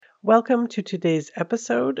Welcome to today's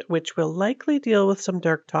episode, which will likely deal with some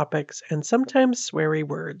dark topics and sometimes sweary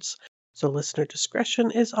words, so listener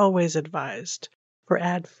discretion is always advised. For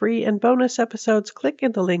ad-free and bonus episodes, click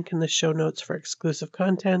in the link in the show notes for exclusive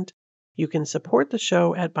content. You can support the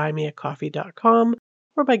show at buymeacoffee.com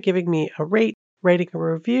or by giving me a rate, writing a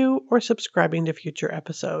review, or subscribing to future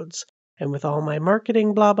episodes. And with all my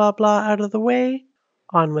marketing blah blah blah out of the way,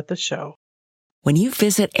 on with the show. When you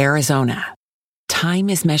visit Arizona, time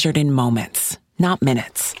is measured in moments, not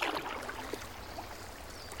minutes.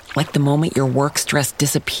 Like the moment your work stress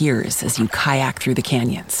disappears as you kayak through the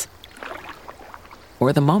canyons.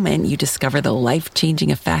 Or the moment you discover the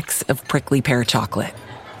life-changing effects of prickly pear chocolate.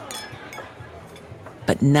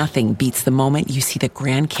 But nothing beats the moment you see the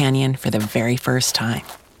Grand Canyon for the very first time.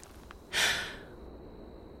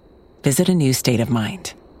 Visit a new state of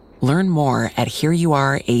mind. Learn more at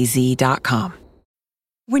hereyouareaz.com.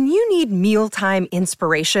 When you need mealtime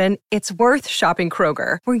inspiration, it's worth shopping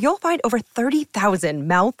Kroger, where you'll find over 30,000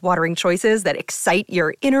 mouth-watering choices that excite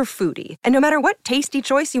your inner foodie. And no matter what tasty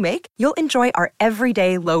choice you make, you'll enjoy our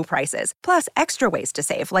everyday low prices, plus extra ways to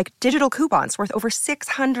save, like digital coupons worth over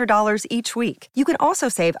 $600 each week. You can also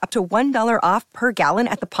save up to $1 off per gallon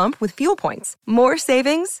at the pump with fuel points. More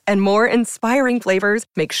savings and more inspiring flavors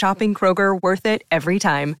make shopping Kroger worth it every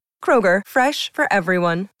time. Kroger, fresh for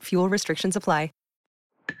everyone. Fuel restrictions apply.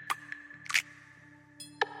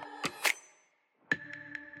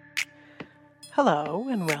 Hello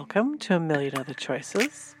and welcome to A Million Other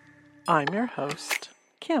Choices. I'm your host,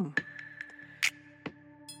 Kim.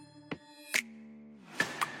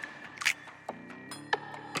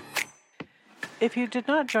 If you did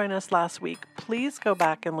not join us last week, please go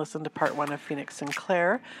back and listen to part 1 of Phoenix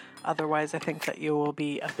Sinclair. Otherwise, I think that you will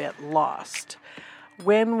be a bit lost.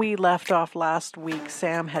 When we left off last week,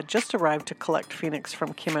 Sam had just arrived to collect Phoenix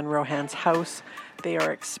from Kim and Rohan's house. They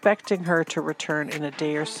are expecting her to return in a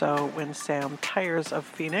day or so when Sam tires of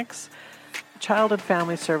Phoenix. Child and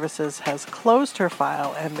Family Services has closed her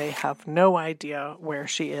file and they have no idea where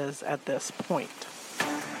she is at this point.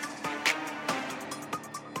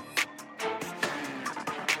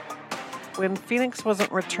 When Phoenix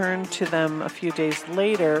wasn't returned to them a few days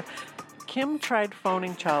later, Kim tried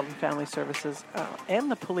phoning Child and Family Services and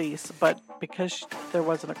the police, but because there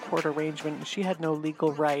wasn't a court arrangement and she had no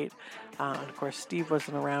legal right, and of course Steve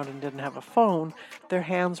wasn't around and didn't have a phone, their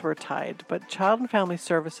hands were tied. But Child and Family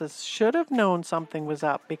Services should have known something was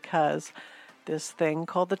up because this thing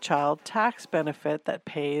called the Child Tax Benefit that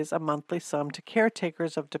pays a monthly sum to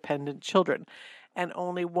caretakers of dependent children. And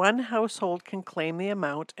only one household can claim the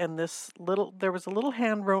amount, and there was a little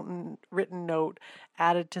handwritten note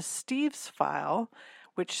added to Steve's file,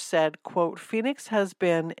 which said, quote, Phoenix has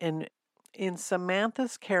been in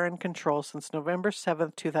Samantha's care and control since November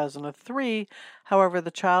 7th, 2003. However,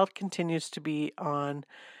 the child continues to be on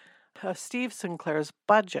Steve Sinclair's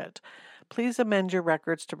budget. Please amend your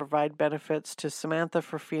records to provide benefits to Samantha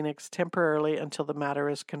for Phoenix temporarily until the matter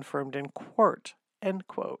is confirmed in court, end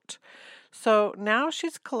quote. So now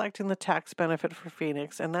she's collecting the tax benefit for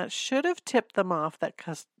Phoenix, and that should have tipped them off that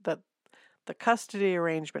the custody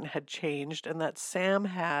arrangement had changed and that Sam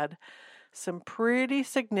had some pretty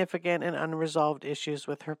significant and unresolved issues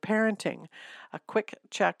with her parenting. A quick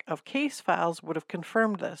check of case files would have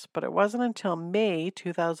confirmed this, but it wasn't until May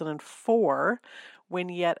 2004 when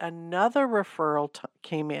yet another referral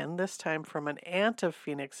came in, this time from an aunt of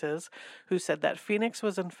Phoenix's, who said that Phoenix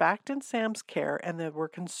was in fact in Sam's care and there were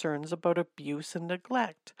concerns about abuse and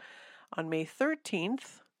neglect. On May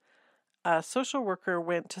 13th, a social worker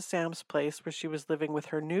went to Sam's place where she was living with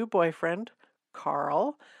her new boyfriend,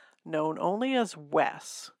 Carl, known only as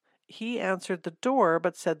Wes. He answered the door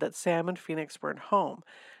but said that Sam and Phoenix weren't home.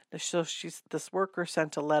 So this worker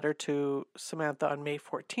sent a letter to Samantha on May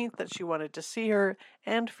 14th that she wanted to see her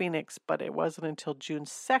and Phoenix, but it wasn't until June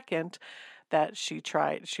 2nd that she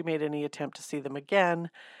made any attempt to see them again.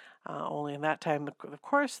 Only in that time, of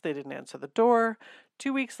course, they didn't answer the door.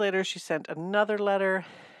 2 weeks later, she sent another letter,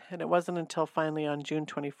 and it wasn't until finally on June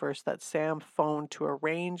 21st that Sam phoned to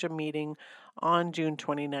arrange a meeting on June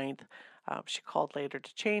 29th. She called later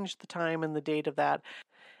to change the time and the date of that.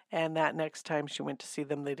 And that next time she went to see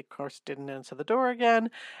them, they, of course, didn't answer the door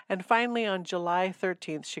again. And finally, on July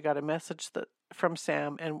 13th, she got a message from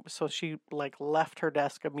Sam, and so she left her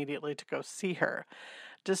desk immediately to go see her.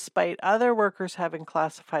 Despite other workers having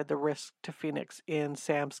classified the risk to Phoenix in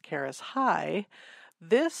Sam's care as high,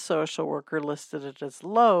 this social worker listed it as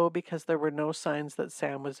low because there were no signs that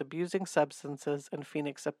Sam was abusing substances and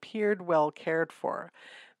Phoenix appeared well cared for.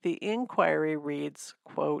 The inquiry reads,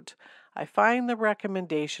 quote, I find the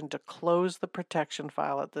recommendation to close the protection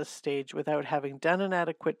file at this stage without having done an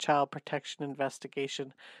adequate child protection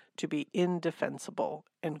investigation to be indefensible,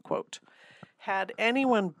 end quote. Had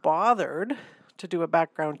anyone bothered to do a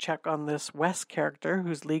background check on this Wes character,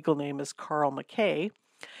 whose legal name is Carl McKay,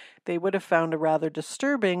 they would have found a rather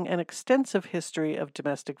disturbing and extensive history of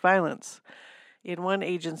domestic violence. In one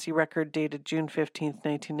agency record dated June 15,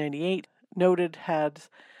 1998, noted had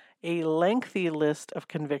a lengthy list of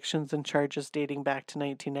convictions and charges dating back to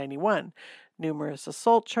 1991, numerous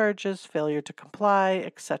assault charges, failure to comply,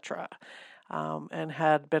 etc., and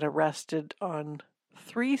had been arrested on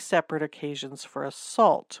 3 separate occasions for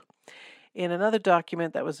assault. In another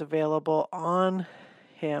document that was available on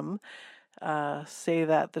him, say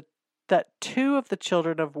that 2 of the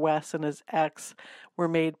children of Wes and his ex were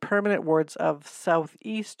made permanent wards of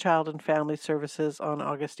Southeast Child and Family Services on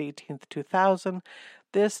August 18, 2000.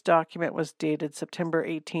 This document was dated September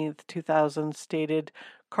 18, 2000, stated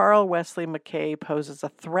Carl Wesley McKay poses a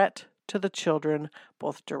threat to the children,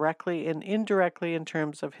 both directly and indirectly in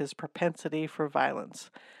terms of his propensity for violence.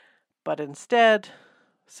 But instead,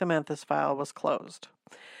 Samantha's file was closed.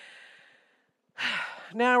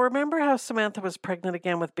 Now, remember how Samantha was pregnant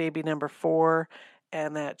again with baby number 4,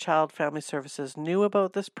 and that Child Family Services knew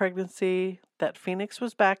about this pregnancy, that Phoenix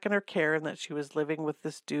was back in her care, and that she was living with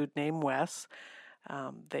this dude named Wes.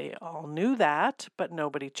 They all knew that, but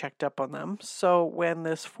nobody checked up on them. So when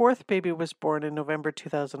this 4th baby was born in November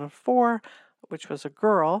 2004, which was a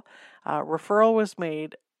girl, referral was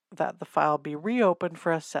made that the file be reopened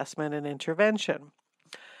for assessment and intervention.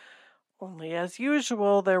 Only as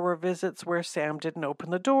usual, there were visits where Sam didn't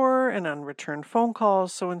open the door and unreturned phone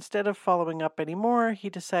calls, so instead of following up anymore, he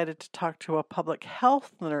decided to talk to a public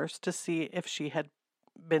health nurse to see if she had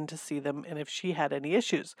been to see them and if she had any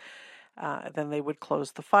issues. Then they would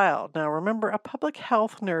close the file. Now remember, a public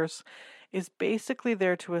health nurse is basically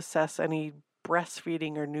there to assess any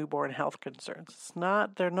breastfeeding or newborn health concerns.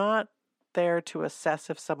 They're not there to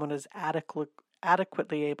assess if someone is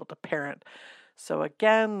adequately able to parent. So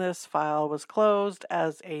again, this file was closed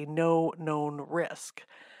as a no known risk.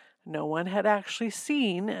 No one had actually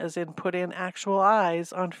seen, as in put in actual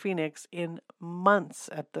eyes on Phoenix in months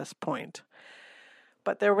at this point.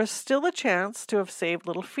 But there was still a chance to have saved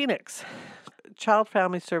little Phoenix. Child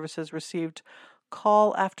Family Services received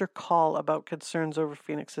call after call about concerns over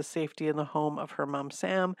Phoenix's safety in the home of her mom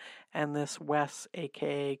Sam and this Wes,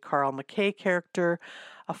 aka Carl McKay character.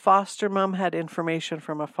 A foster mom had information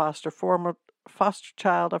from a foster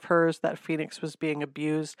child of hers that Phoenix was being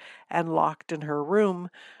abused and locked in her room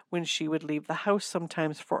when she would leave the house,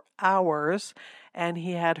 sometimes for hours, and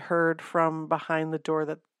he had heard from behind the door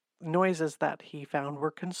that noises that he found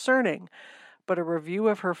were concerning. But a review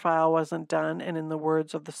of her file wasn't done, and in the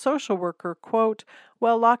words of the social worker, quote,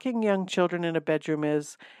 "Well, locking young children in a bedroom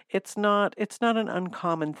it's not an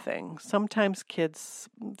uncommon thing. Sometimes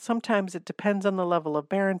it depends on the level of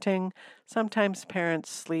parenting. Sometimes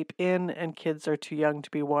parents sleep in and kids are too young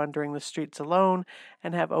to be wandering the streets alone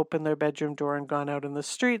and have opened their bedroom door and gone out in the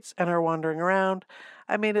streets and are wandering around.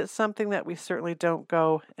 I mean, it's something that we certainly don't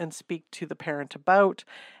go and speak to the parent about,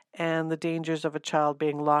 and the dangers of a child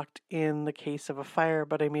being locked in the case of a fire.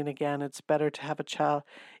 But I mean, again, is it better to have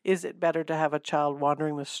a child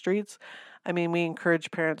wandering the streets? I mean, we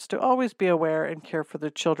encourage parents to always be aware and care for their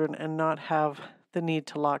children and not have the need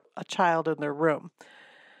to lock a child in their room."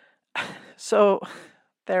 So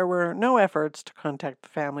there were no efforts to contact the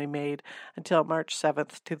family made until March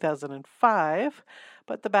 7th, 2005,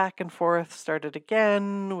 but the back and forth started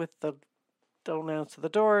again with the don't answer the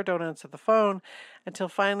door, don't answer the phone, until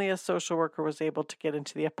finally a social worker was able to get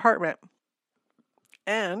into the apartment.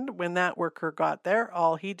 And when that worker got there,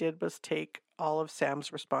 all he did was take all of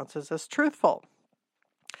Sam's responses as truthful.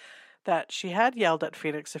 That she had yelled at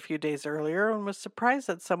Phoenix a few days earlier and was surprised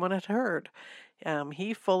that someone had heard.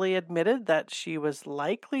 He fully admitted that she was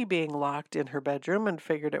likely being locked in her bedroom and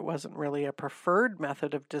figured it wasn't really a preferred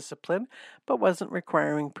method of discipline, but wasn't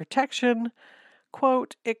requiring protection.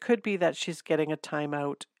 Quote, "It could be that she's getting a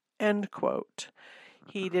timeout," end quote.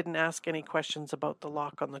 He didn't ask any questions about the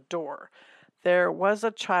lock on the door. There was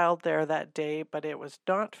a child there that day, but it was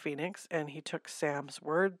not Phoenix, and he took Sam's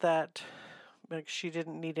word that she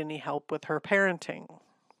didn't need any help with her parenting.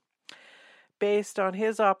 Based on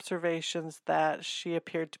his observations that she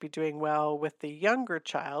appeared to be doing well with the younger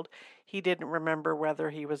child, he didn't remember whether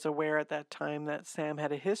he was aware at that time that Sam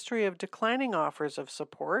had a history of declining offers of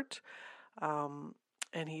support.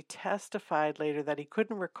 And he testified later that he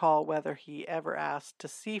couldn't recall whether he ever asked to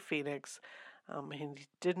see Phoenix, and he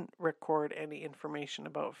didn't record any information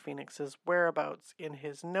about Phoenix's whereabouts in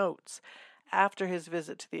his notes. After his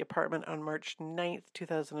visit to the apartment on March 9th,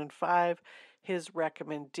 2005, his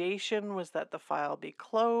recommendation was that the file be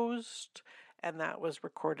closed, and that was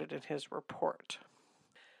recorded in his report.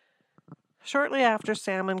 Shortly after,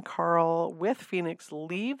 Sam and Carl with Phoenix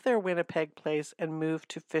leave their Winnipeg place and move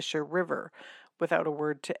to Fisher River without a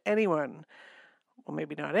word to anyone. Well,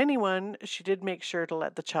 maybe not anyone. She did make sure to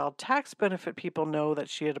let the child tax benefit people know that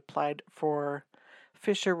she had applied for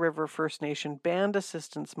Fisher River First Nation band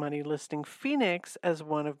assistance money, listing Phoenix as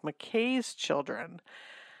one of McKay's children.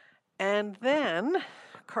 And then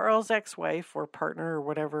Carl's ex-wife or partner or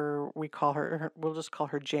whatever we call her, we'll just call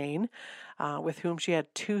her Jane, with whom she had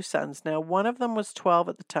 2 sons. Now, one of them was 12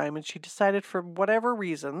 at the time, and she decided for whatever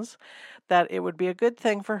reasons that it would be a good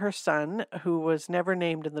thing for her son, who was never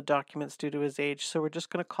named in the documents due to his age, so we're just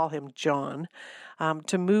going to call him John,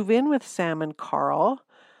 to move in with Sam and Carl.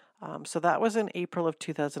 So that was in April of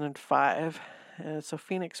 2005. So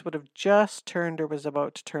Phoenix would have just turned or was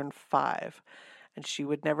about to turn 5. And she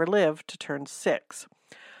would never live to turn 6.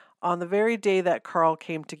 On the very day that Carl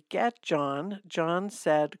came to get John, John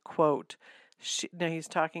said, quote, now he's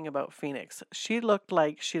talking about Phoenix, she looked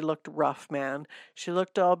rough, man. She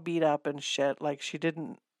looked all beat up and shit, like she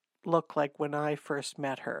didn't look like when I first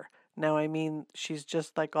met her. Now, I mean, she's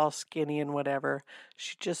just like all skinny and whatever.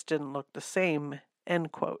 She just didn't look the same,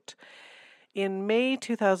 end quote. In May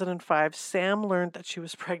 2005, Sam learned that she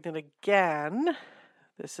was pregnant again.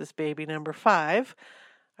 This is baby number 5.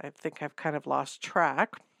 I think I've kind of lost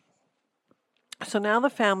track. So now the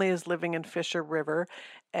family is living in Fisher River,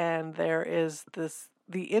 and there is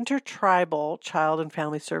the Intertribal Child and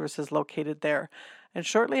Family Services located there. And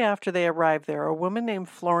shortly after they arrived there, a woman named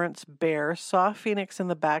Florence Bear saw Phoenix in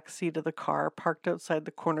the back seat of the car parked outside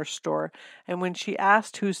the corner store. And when she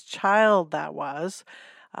asked whose child that was,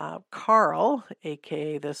 Carl,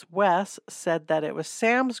 aka this Wes, said that it was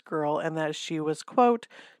Sam's girl and that she was, quote,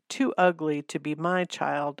 too ugly to be my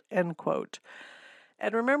child, end quote.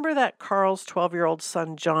 And remember that Carl's 12-year-old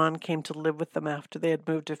son John came to live with them after they had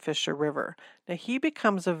moved to Fisher River. Now he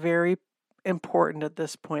becomes a very important at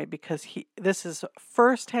this point because this is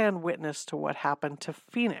first-hand witness to what happened to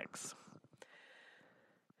Phoenix.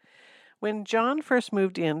 When John first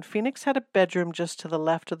moved in, Phoenix had a bedroom just to the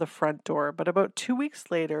left of the front door, but about 2 weeks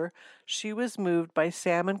later, she was moved by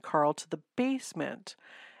Sam and Carl to the basement,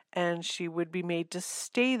 and she would be made to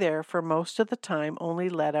stay there for most of the time, only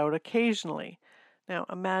let out occasionally. Now,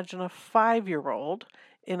 imagine a 5-year-old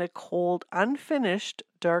in a cold, unfinished,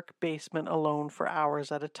 dark basement alone for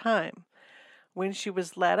hours at a time. When she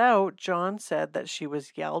was let out, John said that she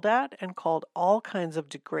was yelled at and called all kinds of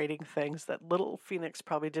degrading things that little Phoenix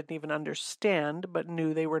probably didn't even understand, but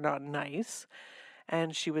knew they were not nice.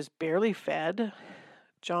 And she was barely fed.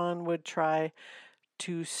 John would try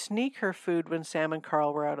to sneak her food when Sam and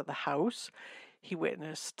Carl were out of the house. He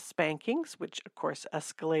witnessed spankings, which of course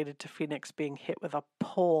escalated to Phoenix being hit with a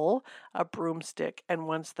pole, a broomstick, and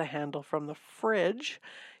once the handle from the fridge.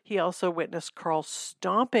 He also witnessed Carl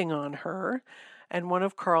stomping on her, and one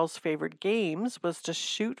of Carl's favorite games was to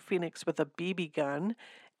shoot Phoenix with a BB gun,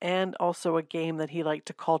 and also a game that he liked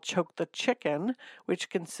to call Choke the Chicken, which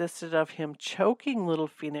consisted of him choking little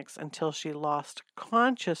Phoenix until she lost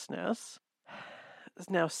consciousness.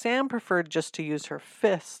 Now, Sam preferred just to use her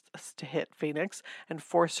fists to hit Phoenix and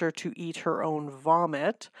force her to eat her own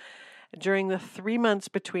vomit. During the 3 months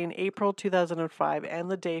between April 2005 and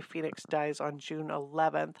the day Phoenix dies on June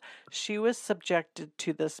 11th, she was subjected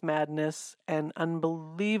to this madness and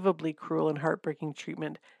unbelievably cruel and heartbreaking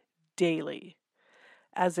treatment daily,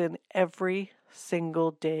 as in every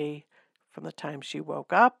single day from the time she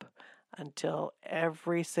woke up until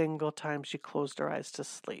every single time she closed her eyes to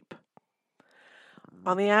sleep.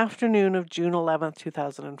 On the afternoon of June 11th,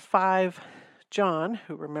 2005, John,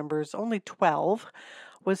 who remembers only 12,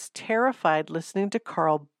 was terrified listening to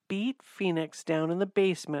Carl beat Phoenix down in the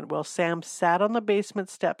basement while Sam sat on the basement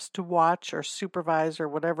steps to watch or supervise or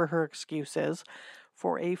whatever her excuse is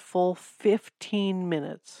for a full 15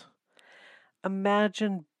 minutes.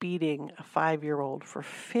 Imagine beating a 5-year-old for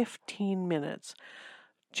 15 minutes.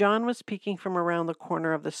 John was peeking from around the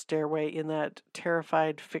corner of the stairway in that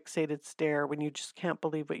terrified, fixated stare when you just can't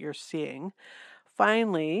believe what you're seeing.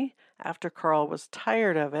 Finally, after Carl was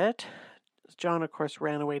tired of it, John, of course,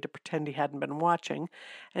 ran away to pretend he hadn't been watching,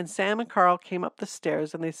 and Sam and Carl came up the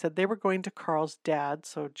stairs and they said they were going to Carl's dad,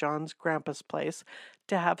 so John's grandpa's place,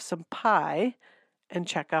 to have some pie and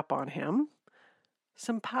check up on him.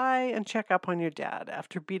 Some pie and check up on your dad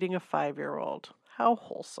after beating a 5-year-old. How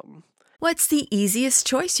wholesome. What's the easiest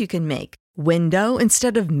choice you can make? Window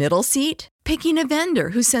instead of middle seat? Picking a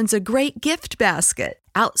vendor who sends a great gift basket?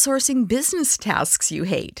 outsourcing business tasks you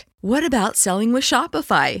hate? What about selling with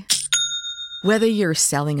Shopify? Whether you're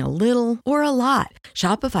selling a little or a lot,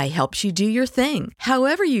 Shopify helps you do your thing,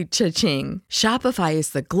 however you cha-ching. Shopify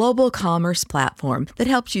is the global commerce platform that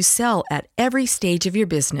helps you sell at every stage of your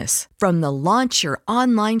business. From the launch your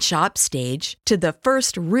online shop stage to the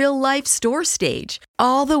first real-life store stage,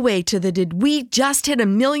 all the way to the did we just hit a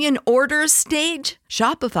million orders stage.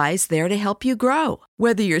 Shopify's there to help you grow.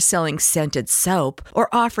 Whether you're selling scented soap or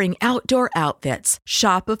offering outdoor outfits,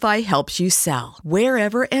 Shopify helps you sell.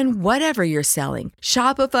 Wherever and whatever you're selling,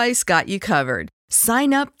 Shopify's got you covered.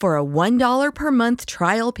 Sign up for a $1 per month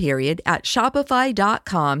trial period at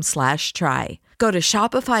shopify.com/try. Go to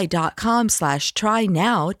shopify.com/try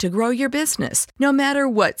now to grow your business, no matter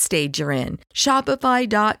what stage you're in.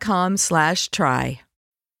 Shopify.com/try.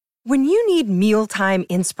 When you need mealtime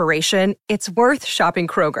inspiration, it's worth shopping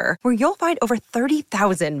Kroger, where you'll find over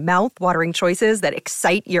 30,000 mouth-watering choices that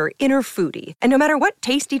excite your inner foodie. And no matter what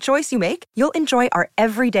tasty choice you make, you'll enjoy our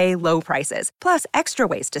everyday low prices, plus extra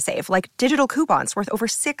ways to save, like digital coupons worth over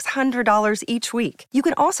 $600 each week. You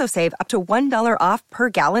can also save up to $1 off per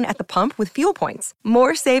gallon at the pump with fuel points.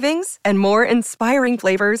 More savings and more inspiring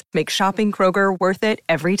flavors make shopping Kroger worth it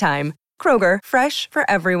every time. Kroger, fresh for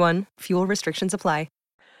everyone. Fuel restrictions apply.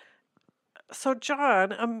 So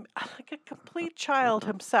John, like a complete child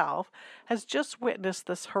himself, has just witnessed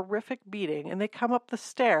this horrific beating, and they come up the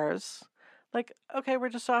stairs like, okay, we're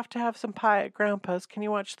just off to have some pie at Grandpa's. Can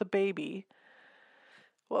you watch the baby?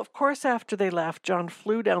 Well, of course, after they left, John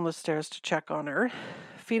flew down the stairs to check on her.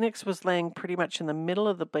 Phoenix was laying pretty much in the middle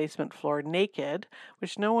of the basement floor, naked,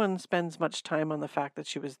 which no one spends much time on the fact that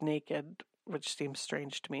she was naked, which seems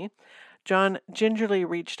strange to me. John gingerly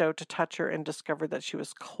reached out to touch her and discovered that she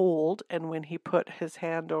was cold, and when he put his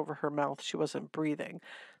hand over her mouth, she wasn't breathing.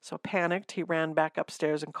 So panicked, he ran back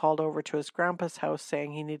upstairs and called over to his grandpa's house,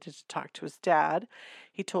 saying he needed to talk to his dad.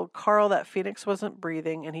 He told Carl that Phoenix wasn't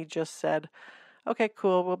breathing, and he just said, "Okay,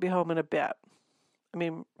 cool, we'll be home in a bit." I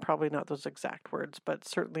mean, probably not those exact words, but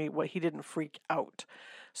certainly he didn't freak out.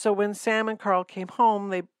 So when Sam and Carl came home,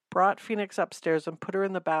 they brought Phoenix upstairs and put her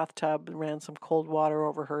in the bathtub and ran some cold water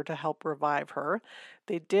over her to help revive her.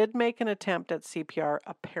 They did make an attempt at CPR,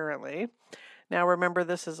 apparently. Now, remember,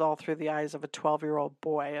 this is all through the eyes of a 12-year-old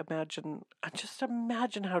boy. Just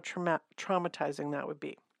imagine how traumatizing that would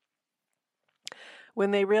be.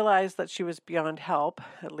 When they realized that she was beyond help,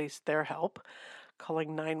 at least their help,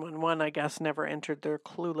 calling 911, I guess, never entered their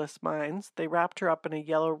clueless minds. They wrapped her up in a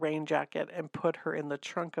yellow rain jacket and put her in the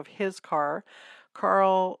trunk of his car.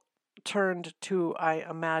 Carl turned to, I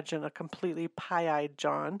imagine, a completely pie-eyed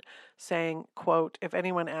John, saying, quote, "If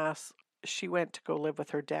anyone asks, she went to go live with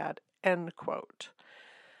her dad," end quote.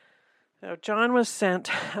 Now, John was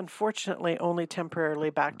sent, unfortunately, only temporarily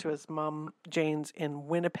back to his mom, Jane's, in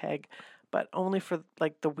Winnipeg, but only for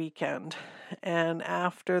the weekend. And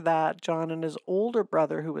after that, John and his older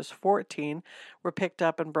brother, who was 14, were picked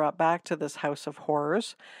up and brought back to this house of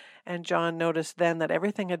horrors. And John noticed then that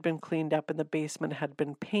everything had been cleaned up and the basement had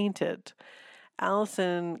been painted.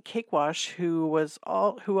 Allison Cakewash, who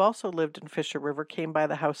also lived in Fisher River, came by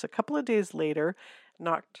the house a couple of days later,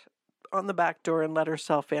 knocked on the back door and let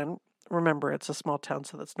herself in. Remember, it's a small town,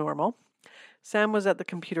 so that's normal. Sam was at the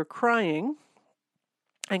computer crying,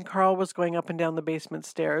 and Carl was going up and down the basement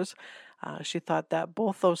stairs. She thought that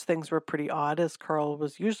both those things were pretty odd, as Carl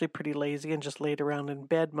was usually pretty lazy and just laid around in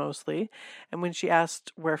bed mostly. And when she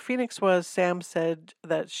asked where Phoenix was, Sam said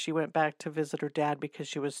that she went back to visit her dad because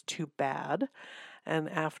she was too bad.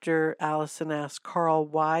 And after Allison asked Carl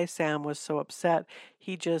why Sam was so upset,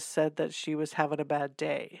 he just said that she was having a bad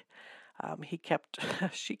day.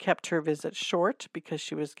 She kept her visit short because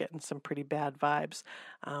she was getting some pretty bad vibes,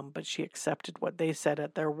 but she accepted what they said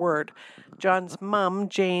at their word. John's mom,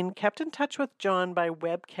 Jane, kept in touch with John by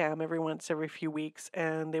webcam every few weeks,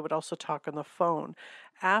 and they would also talk on the phone.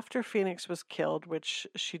 After Phoenix was killed, which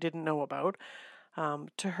she didn't know about,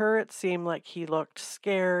 to her it seemed like he looked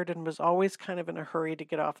scared and was always kind of in a hurry to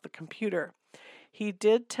get off the computer. He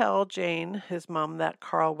did tell Jane, his mom, that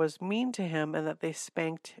Carl was mean to him and that they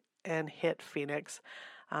spanked and hit Phoenix,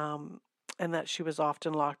 and that she was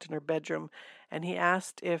often locked in her bedroom. And he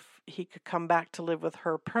asked if he could come back to live with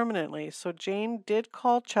her permanently. So Jane did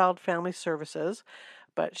call Child Family Services,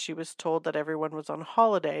 but she was told that everyone was on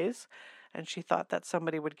holidays, and she thought that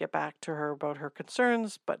somebody would get back to her about her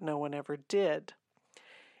concerns, but no one ever did.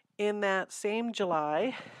 In that same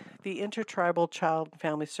July, the Intertribal Child and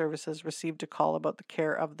Family Services received a call about the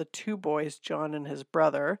care of the two boys, John and his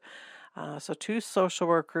brother. So two social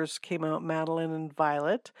workers came out, Madeline and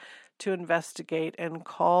Violet, to investigate and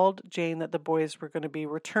called Jane that the boys were going to be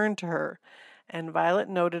returned to her. And Violet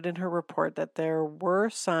noted in her report that there were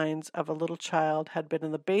signs of a little child had been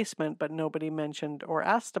in the basement, but nobody mentioned or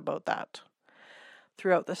asked about that.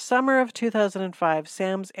 Throughout the summer of 2005,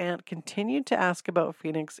 Sam's aunt continued to ask about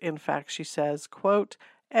Phoenix. In fact, she says, quote,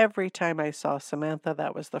 "Every time I saw Samantha,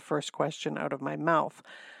 that was the first question out of my mouth."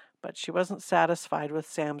 But she wasn't satisfied with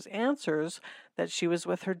Sam's answers that she was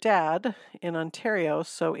with her dad in Ontario,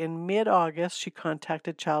 so in mid-August, she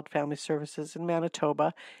contacted Child Family Services in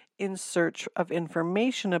Manitoba in search of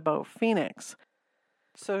information about Phoenix.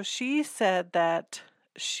 So she said that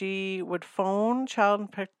she would phone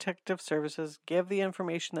Child Protective Services, give the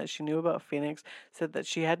information that she knew about Phoenix, said that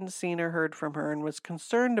she hadn't seen or heard from her and was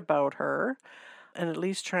concerned about her, and at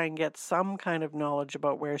least try and get some kind of knowledge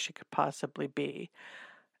about where she could possibly be.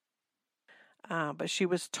 But she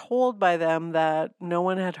was told by them that no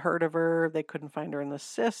one had heard of her, they couldn't find her in the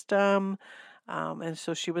system, and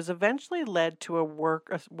so she was eventually led to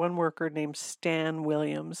one worker named Stan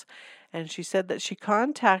Williams, and she said that she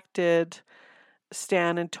contacted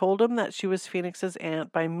Stan and told him that she was Phoenix's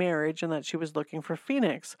aunt by marriage and that she was looking for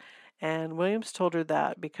Phoenix. And Williams told her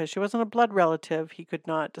that because she wasn't a blood relative, he could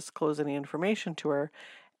not disclose any information to her.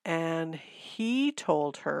 And he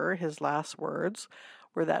told her, his last words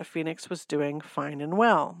were that Phoenix was doing fine and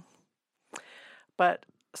well. But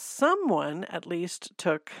someone at least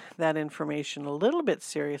took that information a little bit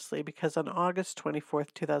seriously, because on August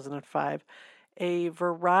 24th, 2005, a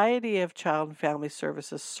variety of Child and Family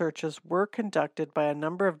Services searches were conducted by a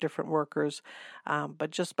number of different workers, but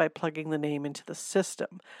just by plugging the name into the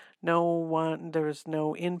system. There was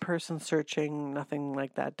no in-person searching, nothing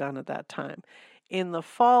like that done at that time. In the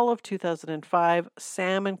fall of 2005,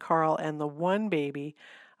 Sam and Carl and the one baby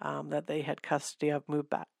that they had custody of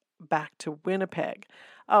moved back to Winnipeg.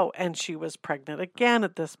 Oh, and she was pregnant again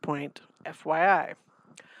at this point, FYI.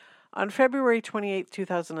 On February 28,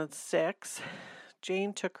 2006,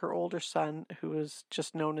 Jane took her older son, who was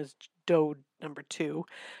just known as Doe number 2,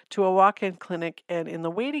 to a walk-in clinic, and in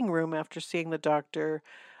the waiting room after seeing the doctor,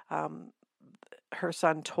 her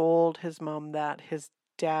son told his mom that his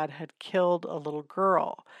dad had killed a little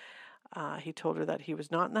girl. He told her that he was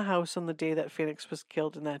not in the house on the day that Phoenix was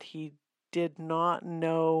killed and that he did not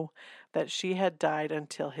know that she had died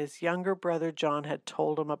until his younger brother John had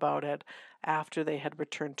told him about it after they had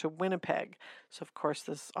returned to Winnipeg. So of course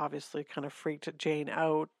this obviously kind of freaked Jane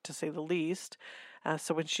out, to say the least.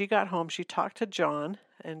 So when she got home, she talked to John,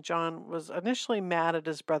 and John was initially mad at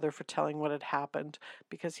his brother for telling what had happened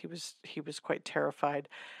because he was quite terrified.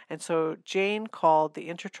 And so Jane called the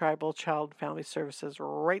Intertribal Child and Family Services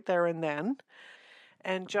right there and then.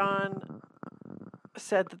 And John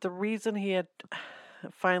said that the reason he had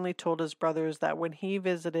finally told his brothers that when he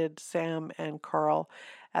visited Sam and Carl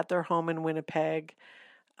at their home in Winnipeg,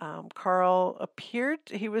 Carl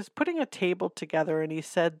he was putting a table together, and he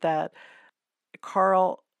said that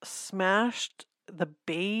Carl smashed the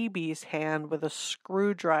baby's hand with a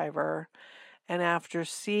screwdriver, and after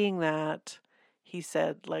seeing that, he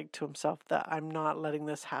said, like, to himself, that I'm not letting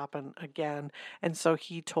this happen again. And so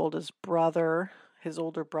he told his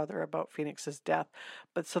older brother, about Phoenix's death.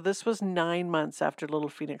 But so this was 9 months after little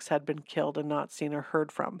Phoenix had been killed and not seen or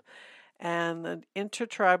heard from. And the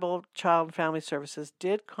Intertribal Child and Family Services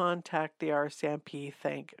did contact the RCMP,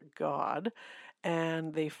 thank God,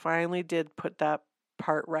 and they finally did put that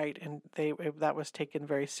part right, and that was taken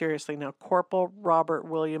very seriously. Now, Corporal Robert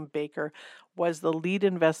William Baker was the lead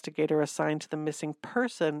investigator assigned to the missing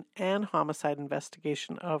person and homicide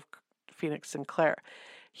investigation of Phoenix Sinclair.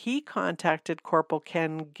 He contacted Corporal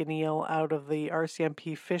Ken Guineal out of the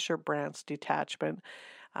RCMP Fisher Branch Detachment,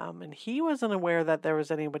 and he wasn't aware that there was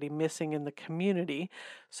anybody missing in the community.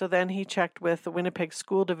 So then he checked with the Winnipeg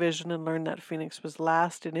School Division and learned that Phoenix was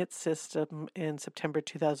last in its system in September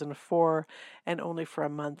 2004, and only for a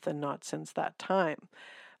month and not since that time.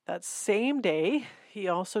 That same day, he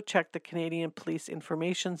also checked the Canadian Police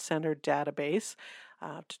Information Centre database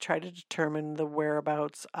to try to determine the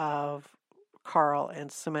whereabouts of Carl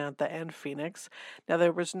and Samantha and Phoenix. Now,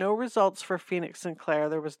 there was no results for Phoenix Sinclair.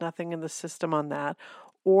 There was nothing in the system on that,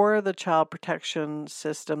 or the child protection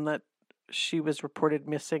system that she was reported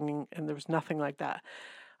missing, and there was nothing like that.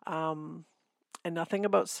 And nothing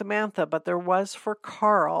about Samantha, but there was for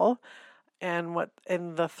Carl, and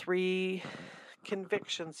the 3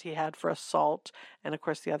 convictions he had for assault, and of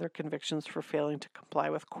course the other convictions for failing to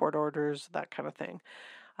comply with court orders, that kind of thing.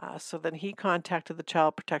 So then he contacted the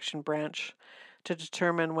Child Protection Branch to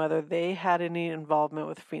determine whether they had any involvement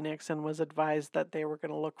with Phoenix, and was advised that they were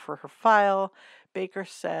going to look for her file. Baker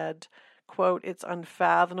said, quote, "It's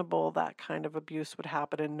unfathomable that kind of abuse would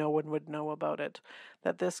happen and no one would know about it.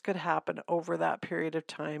 That this could happen over that period of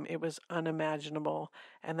time, it was unimaginable,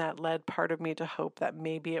 and that led part of me to hope that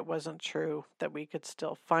maybe it wasn't true, that we could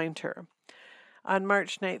still find her." On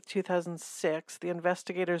March 9th, 2006, the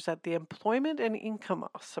investigators at the Employment and Income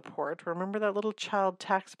Support, remember that little child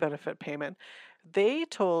tax benefit payment, they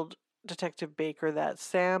told Detective Baker that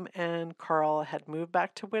Sam and Carl had moved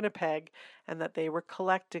back to Winnipeg and that they were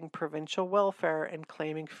collecting provincial welfare and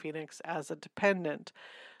claiming Phoenix as a dependent.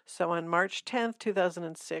 So on March 10th,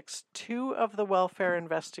 2006, two of the welfare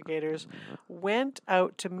investigators went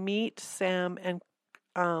out to meet Sam and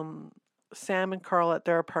Carl at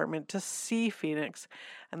their apartment to see Phoenix,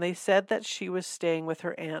 and they said that she was staying with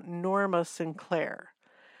her Aunt Norma Sinclair.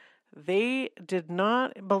 They did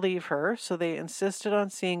not believe her, so they insisted on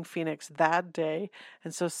seeing Phoenix that day,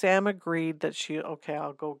 and so Sam agreed that okay,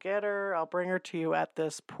 I'll go get her, I'll bring her to you at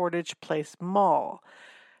this Portage Place Mall.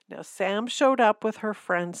 Now, Sam showed up with her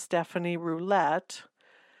friend Stephanie Roulette,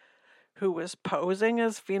 who was posing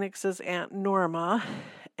as Phoenix's Aunt Norma,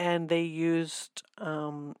 and they used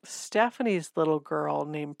Stephanie's little girl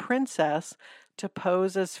named Princess to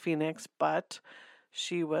pose as Phoenix, but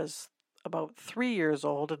she was about 3 years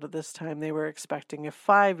old, and at this time they were expecting a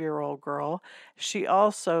 5-year-old girl. She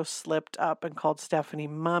also slipped up and called Stephanie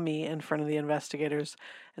Mummy in front of the investigators,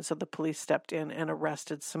 and so the police stepped in and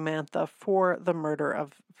arrested Samantha for the murder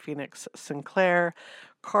of Phoenix Sinclair.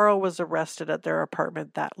 Carl was arrested at their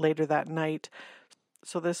apartment later that night.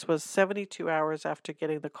 So this was 72 hours after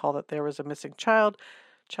getting the call that there was a missing child.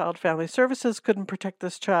 Child Family Services couldn't protect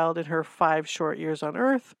this child in her 5 short years on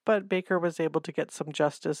Earth, but Baker was able to get some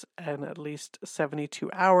justice in at least 72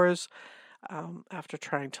 hours after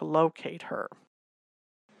trying to locate her.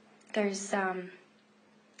 There's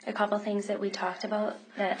a couple things that we talked about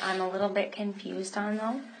that I'm a little bit confused on,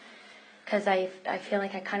 though, because I feel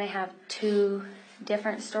like I kind of have two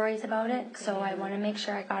different stories about it, so I want to make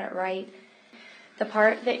sure I got it right. The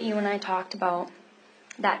part that you and I talked about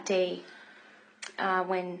that day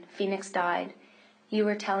when Phoenix died, you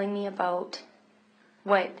were telling me about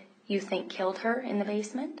what you think killed her in the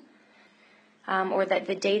basement, or that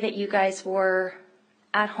the day that you guys were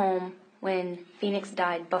at home when Phoenix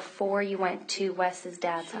died, before you went to Wes's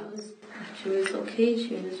dad's house. She was okay,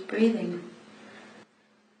 she was breathing.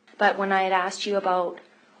 But when I had asked you about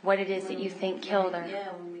what it is that you think killed her.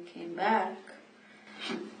 Yeah, when we came back,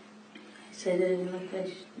 I said it looked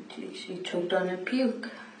like she choked on her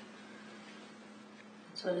puke.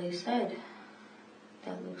 That's what I said.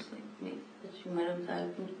 That looks like me, that she might have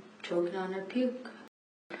died from choking on her puke.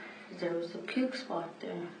 There was a puke spot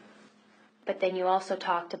there. But then you also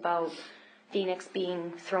talked about Phoenix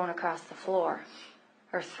being thrown across the floor,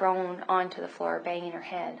 or thrown onto the floor, banging her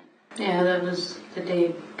head. Yeah, that was the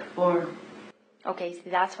day before. Okay, so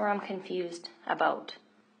that's where I'm confused about,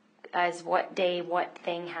 as what day, what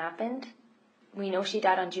thing happened. We know she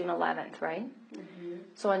died on June 11th, right? Mm-hmm.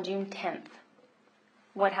 So on June 10th,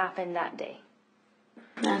 what happened that day?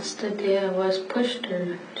 That's the day I was pushed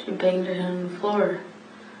her. She banged her head on the floor.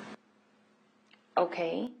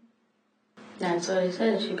 Okay. That's what I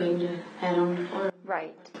said. She banged her head on the floor.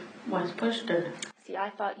 Right. Was pushed her. See, I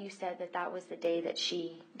thought you said that was the day that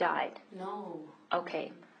she died. No.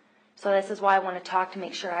 Okay. So this is why I want to talk to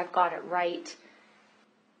make sure I've got it right.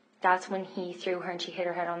 That's when he threw her and she hit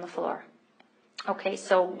her head on the floor. Okay,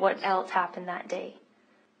 so what else happened that day?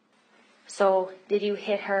 So did you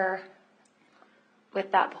hit her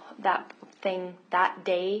with that thing that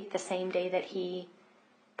day, the same day that he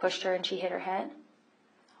pushed her and she hit her head?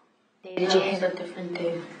 Did you hit a different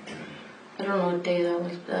day? I don't know what day that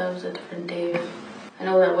was, but that was a different day. I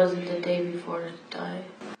know that wasn't the day before she died.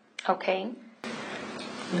 Okay.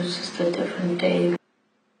 It was just a different day.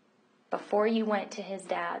 Before you went to his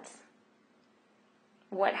dad's,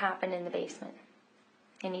 what happened in the basement?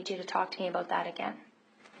 I need you to talk to me about that again.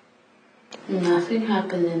 Nothing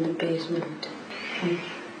happened in the basement.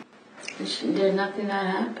 There's nothing that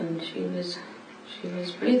happened. She was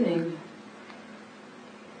breathing.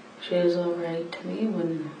 She was all right to me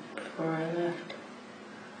before I left.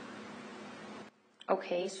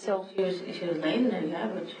 Okay, so she was laying there, yeah,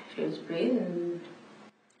 but she was breathing.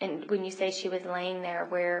 And when you say she was laying there,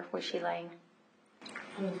 where was she laying?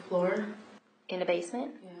 On the floor. In the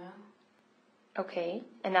basement? Yeah. Okay,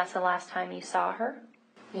 and that's the last time you saw her?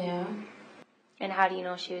 Yeah. And how do you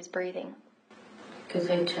know she was breathing? Because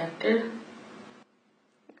I checked her.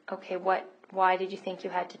 Okay, why did you think you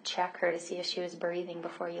had to check her to see if she was breathing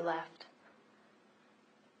before you left?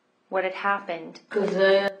 What had happened? Because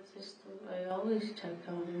I always checked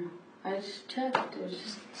on her. I just checked. It was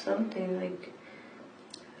just something like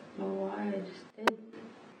know why, I just did.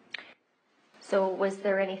 So was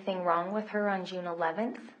there anything wrong with her on June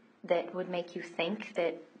 11th that would make you think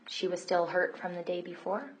that she was still hurt from the day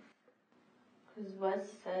before? Because Wes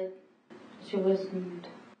said she wasn't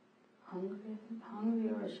hungry,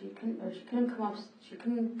 or she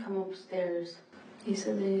couldn't come upstairs. He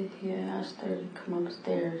said that he asked her to come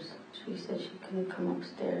upstairs. She said she couldn't come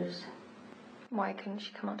upstairs. Why couldn't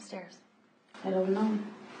she come upstairs? I don't know.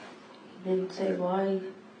 He didn't say why.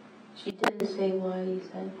 She didn't say why, he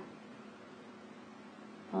said.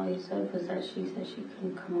 All he said was that she said she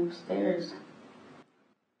couldn't come upstairs.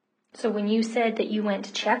 So when you said that you went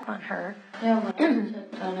to check on her... Yeah, when I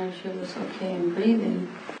checked on her, she was okay and breathing.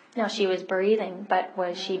 Now, she was breathing, but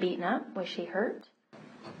was she beaten up? Was she hurt?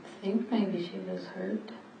 I think maybe she was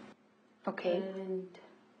hurt. Okay. And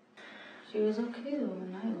she was okay, though,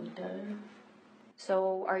 when I looked at her.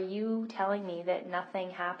 So are you telling me that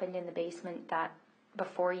nothing happened in the basement that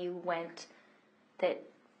before you went, that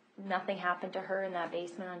nothing happened to her in that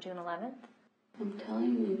basement on June 11th? I'm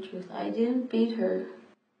telling you the truth. I didn't beat her.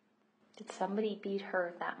 Did somebody beat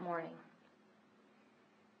her that morning?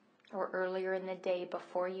 Or earlier in the day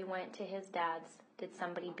before you went to his dad's, did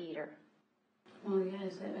somebody beat her? Oh,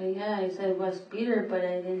 yeah, I said Wes beat her, but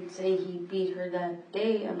I didn't say he beat her that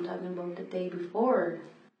day. I'm talking about the day before.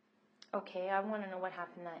 Okay, I want to know what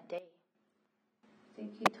happened that day. I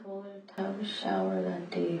think he told her to have a shower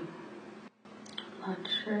that day. I'm not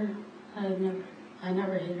sure. I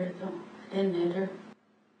never hit her, though. I didn't hit her.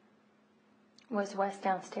 Was Wes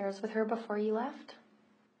downstairs with her before you left?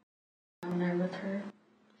 Down there with her.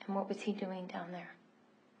 And what was he doing down there?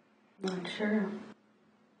 Not sure.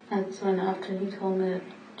 That's when after he told me that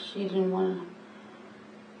she didn't want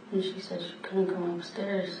to, and she said she couldn't come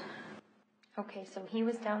upstairs. Okay, so he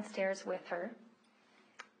was downstairs with her.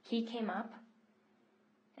 He came up,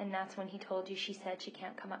 and that's when he told you she said she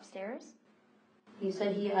can't come upstairs? He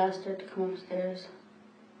said he asked her to come upstairs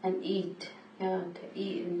and eat. Yeah, to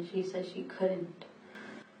eat, and she said she couldn't.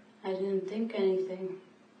 I didn't think anything.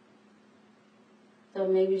 So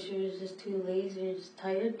maybe she was just too lazy or just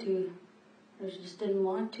tired to, or she just didn't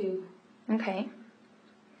want to. Okay.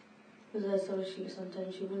 Because that's how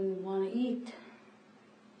sometimes she wouldn't want to eat.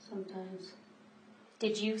 Sometimes.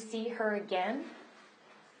 Did you see her again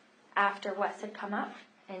after Wes had come up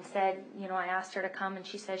and said, I asked her to come and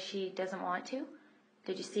she says she doesn't want to?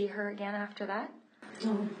 Did you see her again after that?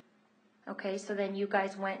 No. Okay, so then you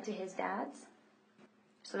guys went to his dad's?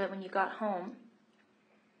 So that when you got home,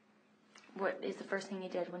 what is the first thing you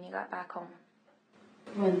did when you got back home?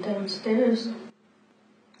 Went downstairs.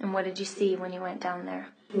 And what did you see when you went down there?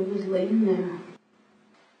 She was laying there.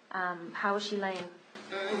 How was she laying?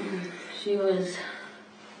 She was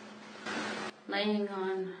laying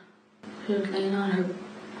on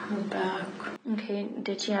her back. Okay,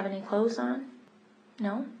 did she have any clothes on?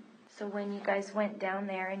 No? So when you guys went down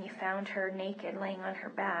there and you found her naked laying on her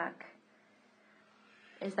back,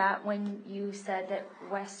 is that when you said that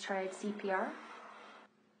Wes tried CPR?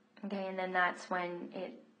 Okay, and then that's when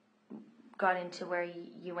it got into where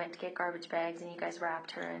you went to get garbage bags and you guys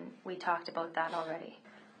wrapped her, and we talked about that already.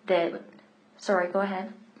 Sorry, go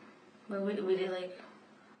ahead. But we did like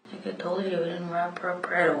I told you, we didn't wrap her up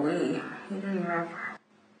right away. We didn't wrap her.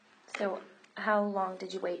 So how long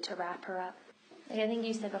did you wait to wrap her up? I think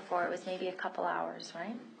you said before it was maybe a couple hours,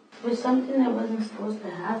 right? It was something that wasn't supposed to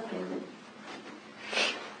happen.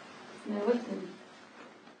 It wasn't.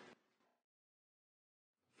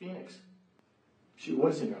 Phoenix, she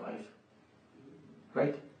was in your life,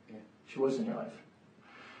 right? Yeah. She was in your life.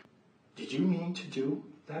 Did you mean to do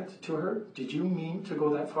that to her? Did you mean to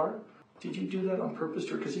go that far? Did you do that on purpose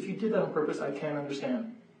to her? Because if you did that on purpose, I can't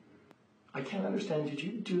understand. I can't understand. Did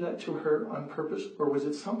you do that to her on purpose, or was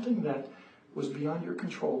it something that was beyond your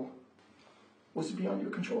control? Was it beyond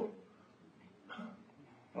your control? Huh?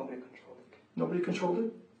 Nobody controlled it. Nobody controlled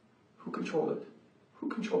it? Who controlled it? Who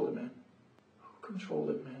controlled it, man? Who controlled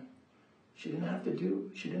it, man? She didn't have to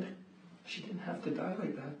die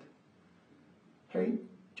like that. Harry,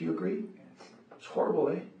 do you agree? Yes. It's horrible,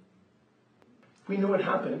 eh? We know it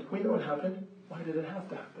happened. Why did it have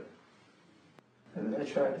to happen? And I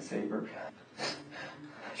tried to save her.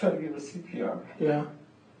 I tried to give her CPR. Yeah.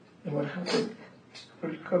 And what happened?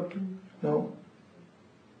 Would it come to? No.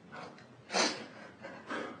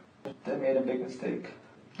 They made a big mistake.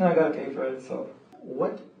 I gotta pay for it, so.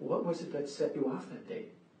 What was it that set you off that day?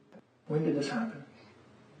 When did this happen?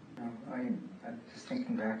 I'm just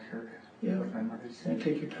thinking back here. Yeah. What my mother said. You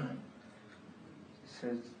take your time. She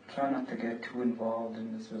says, try not to get too involved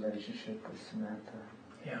in this relationship with Samantha.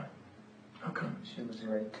 Yeah. How come? She was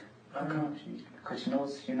right. How come? Because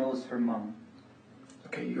she knows her mom.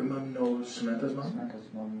 Okay, your mom knows Samantha's mom? Samantha's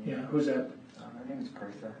mom. Yeah, who's that? Her name is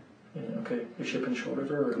Bertha. Yeah, okay. Is she up in Shoal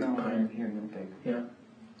River or No, Pine? here in Winnipeg. Yeah.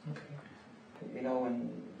 Okay. You know,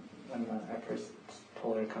 when I first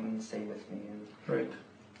told her to come and stay with me, and Right.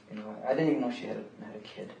 you know, I didn't even know she had a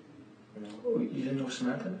kid. You know. Oh, you didn't know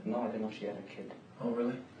Samantha? No, I didn't know she had a kid. Oh,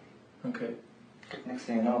 really? Okay. Next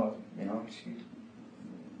thing I know,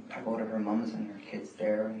 I go to her mom's and her kid's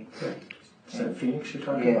there. And, Right. Is that Phoenix you're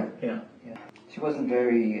talking about? Yeah. Yeah. She wasn't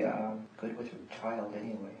very good with her child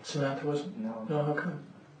anyway. Samantha wasn't? No. No, how come?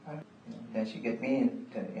 Then she'd get me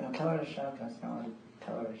and, tell her to shut up. That's not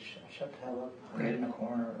tell her to shut the hell up. Get in the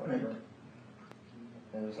corner or whatever. Right.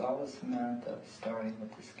 There was always Samantha starting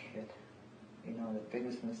with this kid. You know, the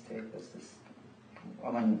biggest mistake was this.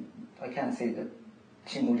 I mean, I can't say that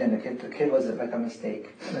she moved in. The kid was like a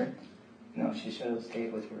mistake. Right. You know, she should have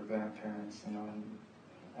stayed with her grandparents. You know,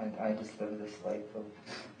 and I just lived this life of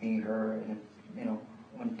me, her, and you know,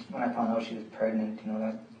 when I found out she was pregnant, you know,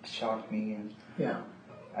 that shocked me, and yeah,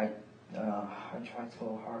 I tried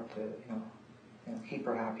so hard to, you know, keep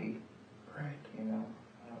her happy. Right. You know,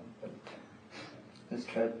 but this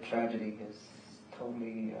tragedy has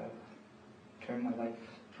totally turned my life.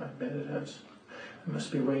 I bet it has. It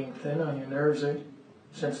must be weighing thin on your nerves, eh?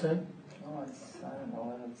 Since then? No, I don't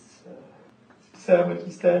know, Sam would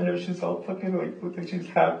just stand there, she's all fucking like, look like she's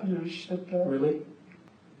happy or shit. Really?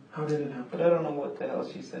 How did it happen? But I don't know what the hell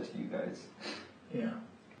she said to you guys. Yeah.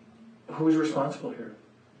 Who was responsible here?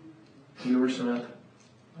 You or Samantha?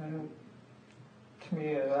 I don't. To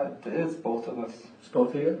me, it's both of us. It's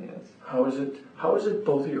both of you? Yes. How is it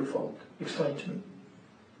both of your fault? Explain to me.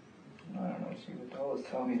 I don't know, she would always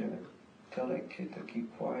tell me to tell that kid to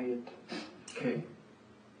keep quiet. Okay.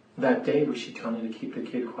 That day, was she telling you to keep the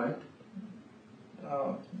kid quiet?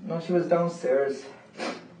 No, she was downstairs.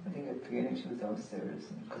 I think at the beginning she was downstairs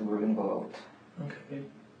because we were going to go out. Okay.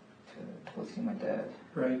 To go see my dad.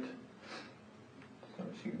 Right. So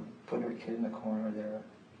she put her kid in the corner there.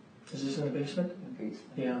 Is this in the basement? In the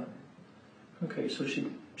basement. Yeah. Okay, so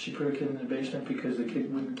she put her kid in the basement because the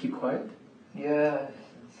kid wouldn't keep quiet? Yeah.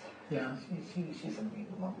 Yeah. She's a mean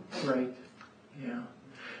mom. Right. Yeah.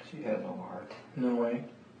 She had no heart. No way.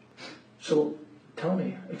 So,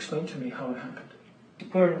 explain to me how it happened. She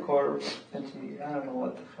put her in the corner, and I don't know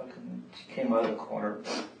what the fucking, she came out of the corner.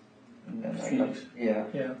 And then Phoenix? Yeah.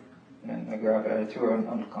 Yeah. And I grabbed her, I threw her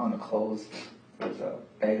on the clothes. There was a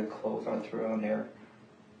bag of clothes, I threw her on there.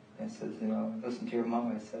 And I said, listen to your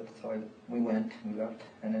mom, I said. So we went, we left,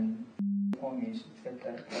 and then told me, she said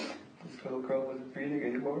that this little girl wasn't breathing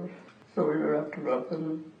anymore. So we wrapped her up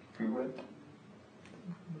and we went.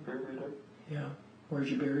 Buried her. Yeah. Where'd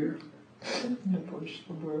you bury her? In the bush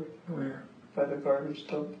somewhere. Where? By the garbage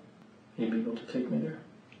dump. You'd be able to take me there?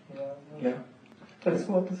 Yeah. Yeah. I just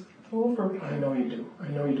want this to be over. I know you do.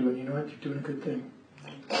 And you know what? You're doing a good thing.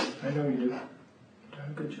 I know you do. You're doing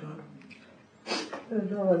a good job. I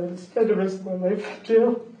know, I'm going to spend the rest of my life in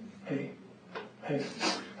jail. Hey,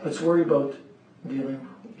 let's worry about dealing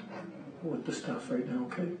with the stuff right now,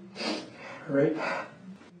 okay? All right?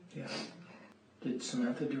 Yeah. Did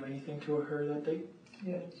Samantha do anything to her that day?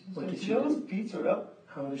 Yeah, What did she always beats her up.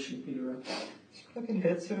 How does she beat her up? She fucking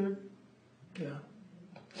hits her. Yeah.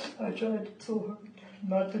 I tried so hard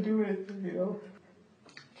not to do anything,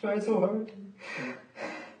 Tried so hard. Yeah.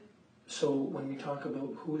 So when we talk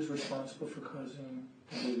about who is responsible for causing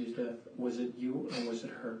the baby's death, was it you or was it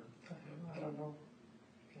her? I don't know.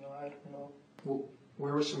 I don't know. Well,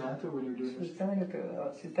 where was Samantha when you were doing She's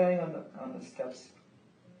standing on the steps.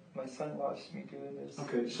 My son watched me doing this.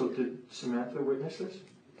 Okay, so did Samantha witness this?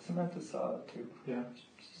 Samantha saw it too. Yeah.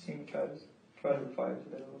 She seen me try to revive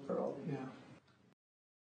the little girl. Yeah.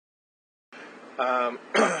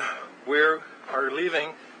 We are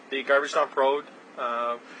leaving the garbage dump road,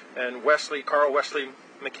 and Carl Wesley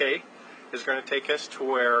McKay is going to take us to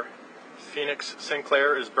where Phoenix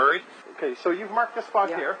Sinclair is buried. Okay, so you've marked this spot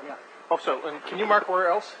here. Yeah. Oh, so and can you mark where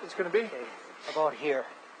else it's going to be? Okay. About here.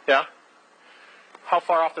 Yeah. How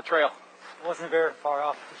far off the trail? It wasn't very far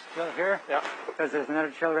off this trail here. Yeah. Because there's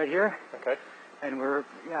another trail right here. Okay. And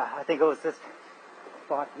I think it was this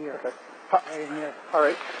spot here. Okay. Right in here. All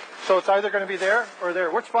right. So it's either going to be there or there.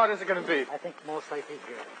 Which spot is it going to be? I think most likely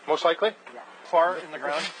here. Most likely? Yeah. Far in the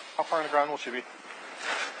ground? How far in the ground will she be?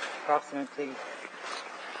 Approximately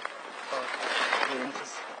about 8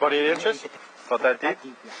 inches. About 8 inches? About that deep? That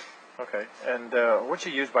deep, yeah. Okay. And what'd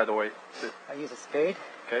you use, by the way? I use a spade.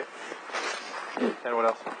 Okay. And what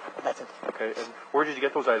else? That's it. Okay. And where did you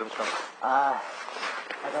get those items from? I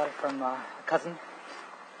got it from a cousin.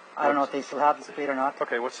 I don't know if they still have this plate or not.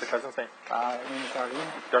 Okay, what's the cousin's name? Her name is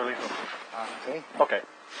Darlene. Darlene who? Okay. Okay.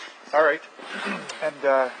 All right.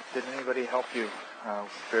 And did anybody help you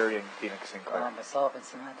burying Phoenix Sinclair? Myself and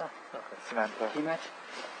Samantha. Okay. Samantha. He met.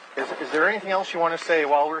 Is there anything else you want to say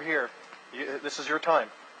while we're here? This is your time.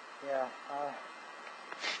 Yeah.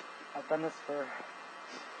 I've done this for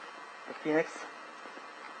Phoenix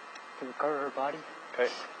to recover her body. Okay.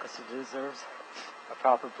 Because she deserves a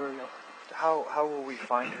proper burial. How will we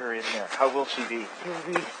find her in there? How will she be? She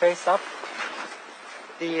will be face up.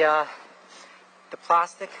 The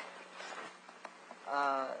plastic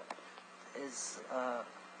is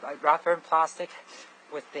I wrap her in plastic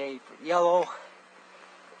with a yellow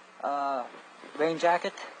rain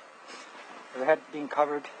jacket. Her head being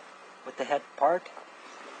covered with the head part,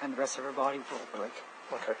 and the rest of her body will like.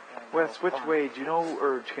 Okay. Wes, which way, do you know,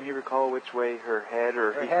 or can you recall which way her head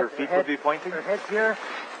or her feet would be pointing? Her head's here.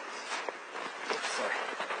 Oops, sorry.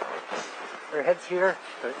 Her head's here.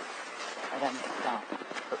 Okay. And then down.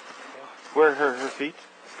 Where are her feet?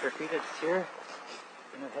 Her feet is here,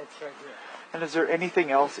 and her head's right here. And is there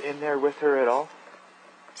anything else in there with her at all?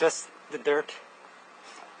 Just the dirt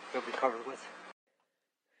they'll be covered with.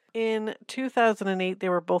 In 2008, they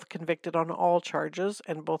were both convicted on all charges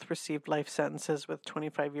and both received life sentences with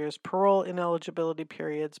 25 years parole ineligibility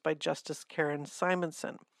periods by Justice Karen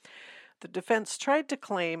Simonson. The defense tried to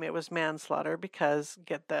claim it was manslaughter because,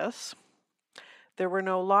 get this, there were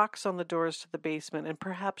no locks on the doors to the basement and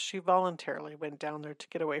perhaps she voluntarily went down there to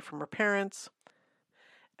get away from her parents.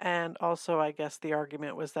 And also, I guess the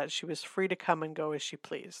argument was that she was free to come and go as she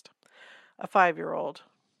pleased. A 5-year-old,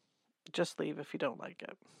 just leave if you don't like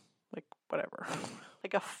it. Like, whatever.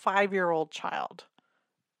 Like a 5-year-old child.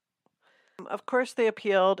 Of course, they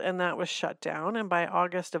appealed and that was shut down. And by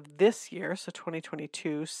August of this year, so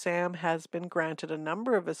 2022, Sam has been granted a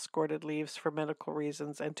number of escorted leaves for medical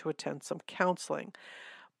reasons and to attend some counseling.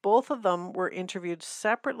 Both of them were interviewed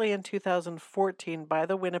separately in 2014 by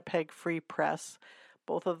the Winnipeg Free Press.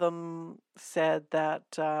 Both of them said that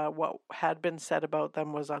what had been said about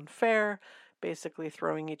them was unfair, basically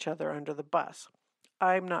throwing each other under the bus.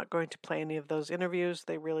 I'm not going to play any of those interviews.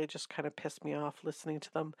 They really just kind of pissed me off listening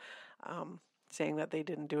to them, saying that they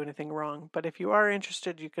didn't do anything wrong. But if you are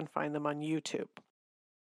interested, you can find them on YouTube.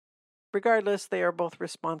 Regardless, they are both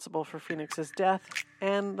responsible for Phoenix's death,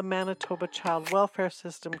 and the Manitoba Child Welfare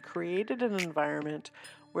System created an environment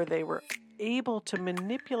where they were able to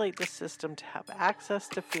manipulate the system to have access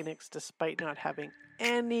to Phoenix despite not having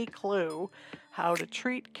any clue how to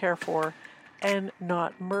treat, care for, and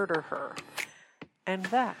not murder her. And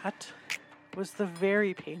that was the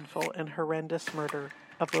very painful and horrendous murder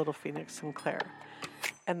of little Phoenix Sinclair.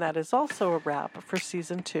 And that is also a wrap for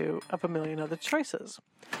Season 2 of A Million Other Choices.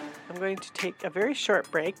 I'm going to take a very short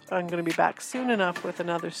break. I'm going to be back soon enough with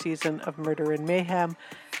another season of Murder and Mayhem.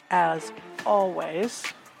 As always,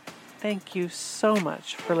 thank you so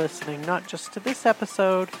much for listening, not just to this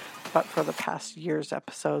episode, but for the past year's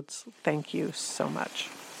episodes. Thank you so much.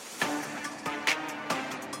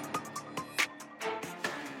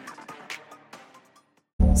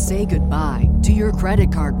 Say goodbye to your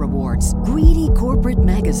credit card rewards. Greedy corporate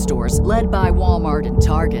mega stores, led by Walmart and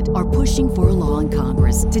Target, are pushing for a law in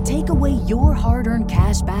Congress to take away your hard-earned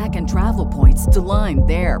cash back and travel points to line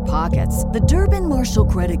their pockets. The Durbin-Marshall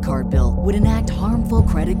credit card bill would enact harmful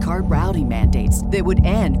credit card routing mandates that would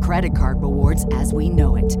end credit card rewards as we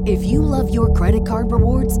know it. If you love your credit card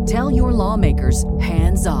rewards, tell your lawmakers,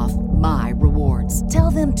 hands off my rewards.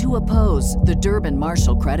 Tell them to oppose the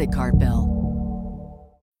Durbin-Marshall credit card bill.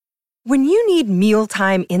 When you need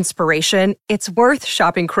mealtime inspiration, it's worth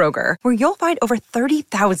shopping Kroger, where you'll find over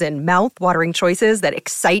 30,000 mouth-watering choices that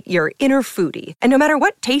excite your inner foodie. And no matter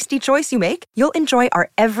what tasty choice you make, you'll enjoy our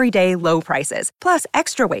everyday low prices, plus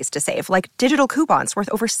extra ways to save, like digital coupons worth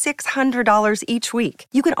over $600 each week.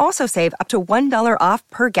 You can also save up to $1 off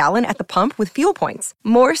per gallon at the pump with fuel points.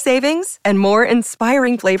 More savings and more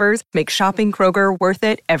inspiring flavors make shopping Kroger worth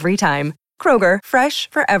it every time. Kroger, fresh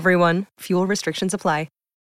for everyone. Fuel restrictions apply.